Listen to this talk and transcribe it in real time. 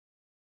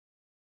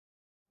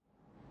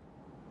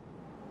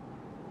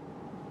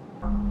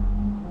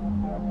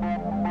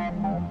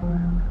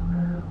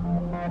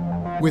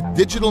With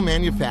digital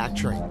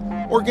manufacturing,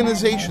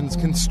 organizations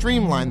can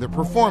streamline the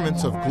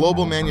performance of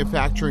global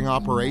manufacturing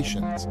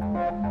operations.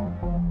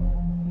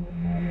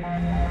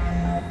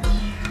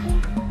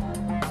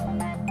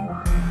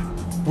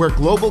 Where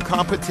global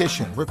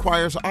competition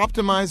requires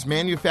optimized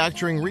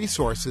manufacturing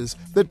resources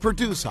that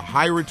produce a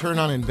high return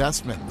on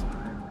investment.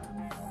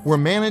 Where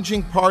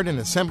managing part and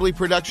assembly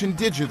production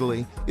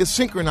digitally is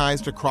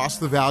synchronized across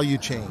the value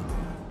chain.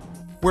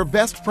 Where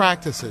best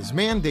practices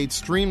mandate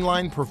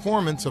streamlined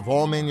performance of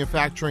all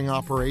manufacturing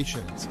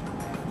operations.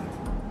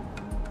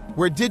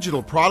 Where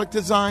digital product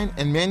design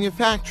and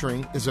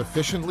manufacturing is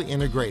efficiently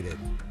integrated.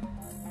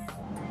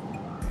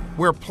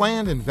 Where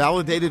planned and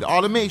validated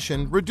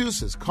automation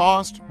reduces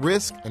cost,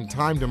 risk, and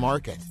time to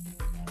market.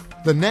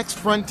 The next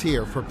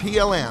frontier for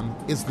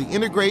PLM is the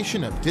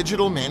integration of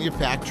digital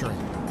manufacturing.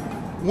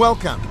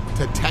 Welcome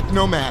to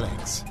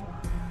Tecnomatix.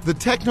 The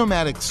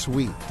Tecnomatix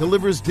suite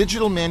delivers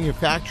digital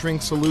manufacturing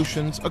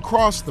solutions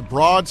across the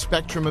broad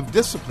spectrum of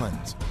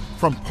disciplines,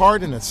 from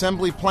part and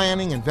assembly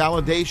planning and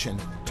validation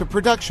to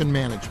production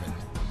management.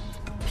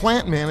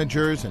 Plant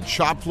managers and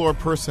shop floor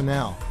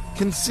personnel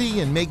can see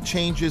and make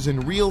changes in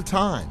real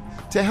time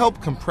to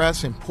help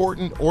compress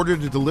important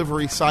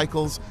order-to-delivery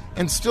cycles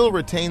and still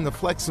retain the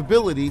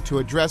flexibility to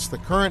address the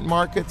current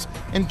markets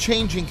and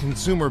changing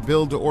consumer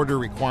build-to-order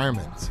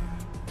requirements.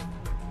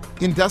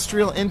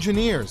 Industrial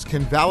engineers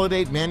can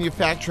validate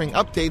manufacturing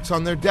updates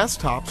on their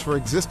desktops for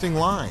existing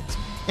lines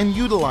and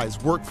utilize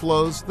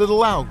workflows that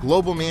allow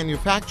global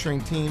manufacturing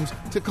teams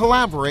to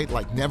collaborate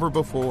like never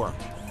before.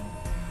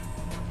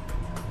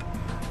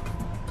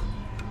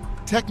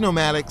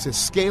 Tecnomatix is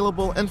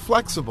scalable and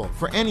flexible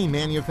for any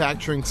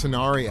manufacturing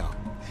scenario.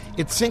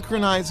 It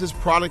synchronizes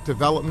product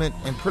development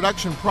and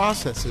production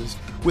processes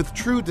with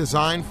true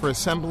design for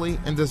assembly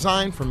and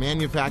design for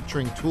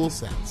manufacturing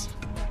toolsets.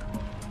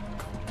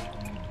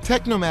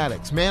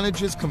 Tecnomatix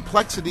manages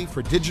complexity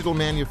for digital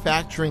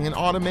manufacturing and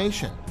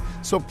automation,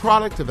 so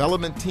product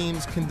development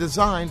teams can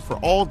design for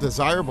all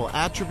desirable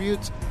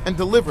attributes and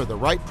deliver the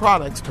right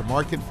products to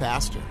market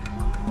faster.